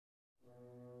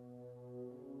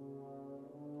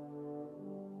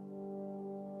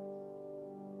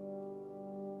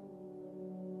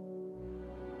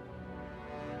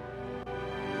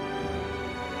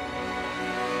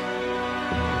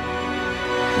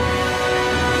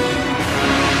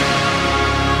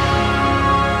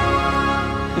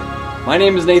My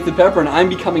name is Nathan Pepper and I'm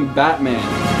becoming Batman.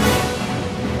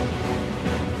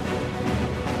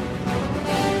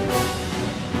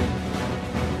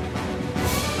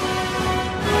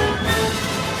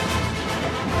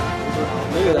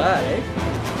 Look at that, eh?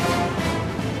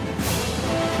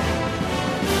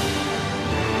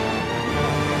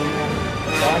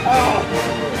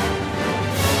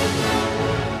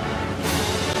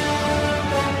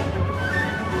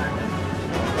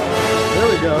 There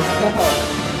we go.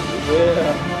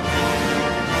 Yeah.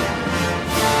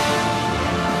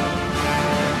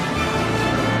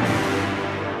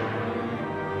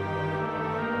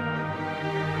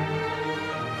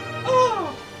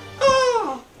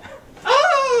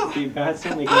 Dude, Bats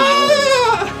don't make any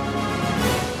noise.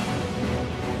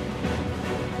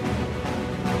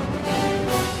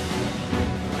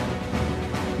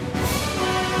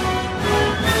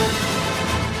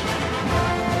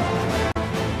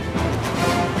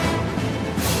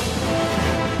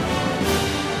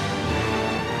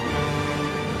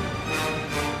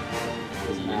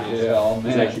 Yeah, oh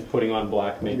man. He's actually putting on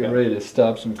black Get makeup. ready to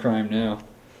stop some crime now.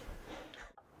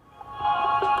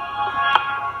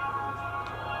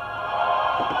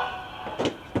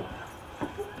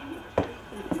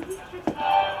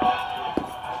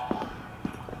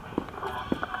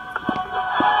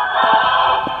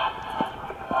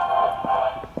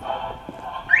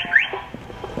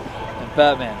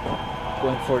 Batman,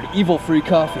 going for an evil-free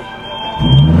coffee.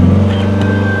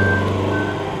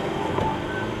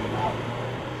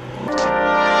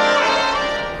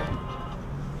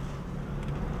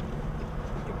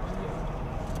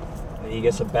 You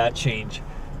get some bat change.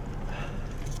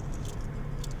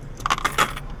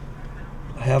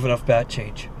 I have enough bat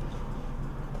change.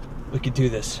 We can do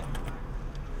this.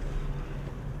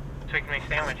 So we can make a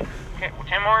sandwich. Okay, well,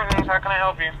 Tim Horton, how can I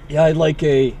help you? Yeah, I'd like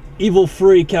a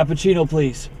evil-free cappuccino,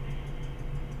 please.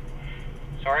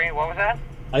 Sorry, what was that?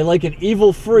 I'd like an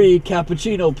evil-free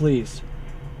cappuccino, please.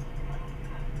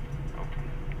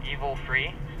 Evil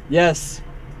free? Yes.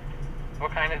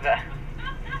 What kind is that?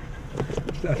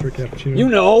 Just ask for a cappuccino. You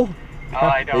know. Oh,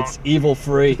 I don't. It's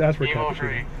evil-free. Just ask for a Evil cappuccino.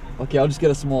 free. Okay, I'll just get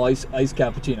a small ice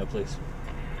cappuccino, please.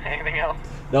 Anything else?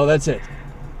 No, that's it.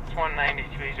 It's 190,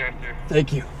 please, right through.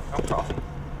 Thank you. No problem.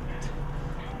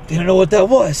 Didn't know what that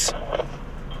was.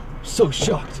 So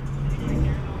shocked.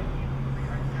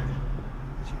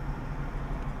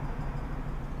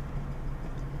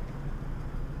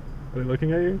 Are they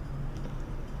looking at you?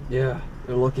 Yeah,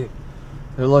 they're looking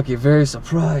very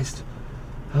surprised.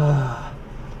 But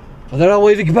they're not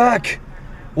waving back.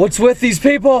 What's with these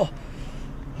people?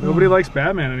 Nobody likes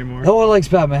Batman anymore. No one likes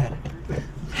Batman.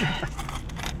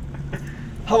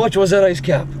 How much was that ice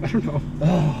cap? I don't know.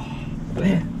 Oh,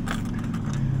 man.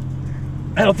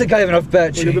 I don't think I have enough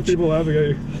bat change. Look at the people laughing at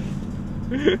you.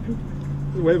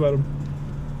 Wave at them.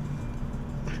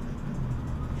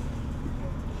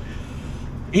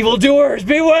 Evildoers,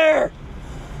 beware!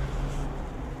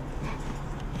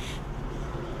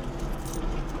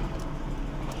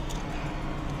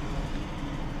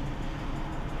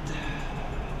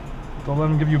 Don't let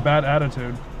them give you a bad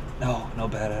attitude. No, no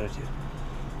bad attitude.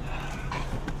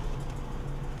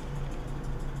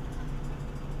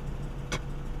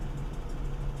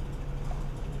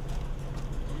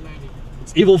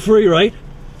 It's evil free, right?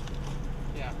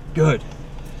 Yeah. Good.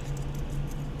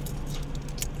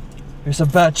 Here's some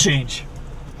bat change.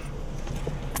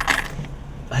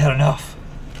 I had enough.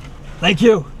 Thank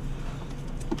you.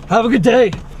 Have a good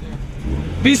day.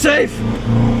 Be safe.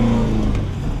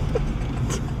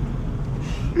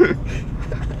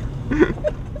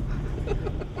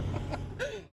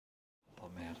 Oh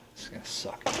man, this is gonna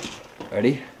suck.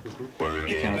 Ready?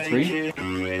 Count of 3.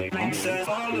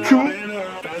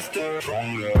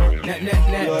 That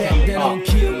don't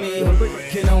kill me,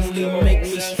 can only make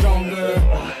me stronger.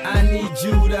 I need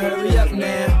you to hurry up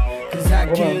now, cause I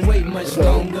can't wait much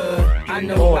longer. I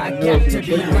know I got to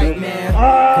be right now,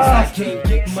 cause I can't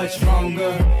get much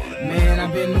stronger. Man,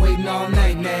 I've been waiting all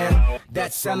night now,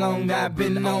 that's how long I've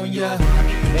been on ya.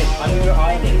 I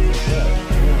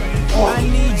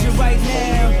need you right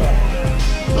now.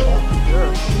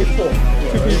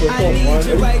 I need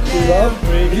you right now.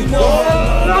 You know how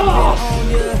long I've been on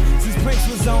ya. Since Prince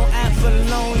was on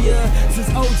Apollonia, since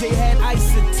OJ had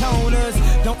isotoners.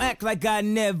 Don't act like I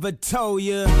never told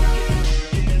ya.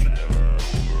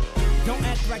 Don't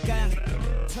act like I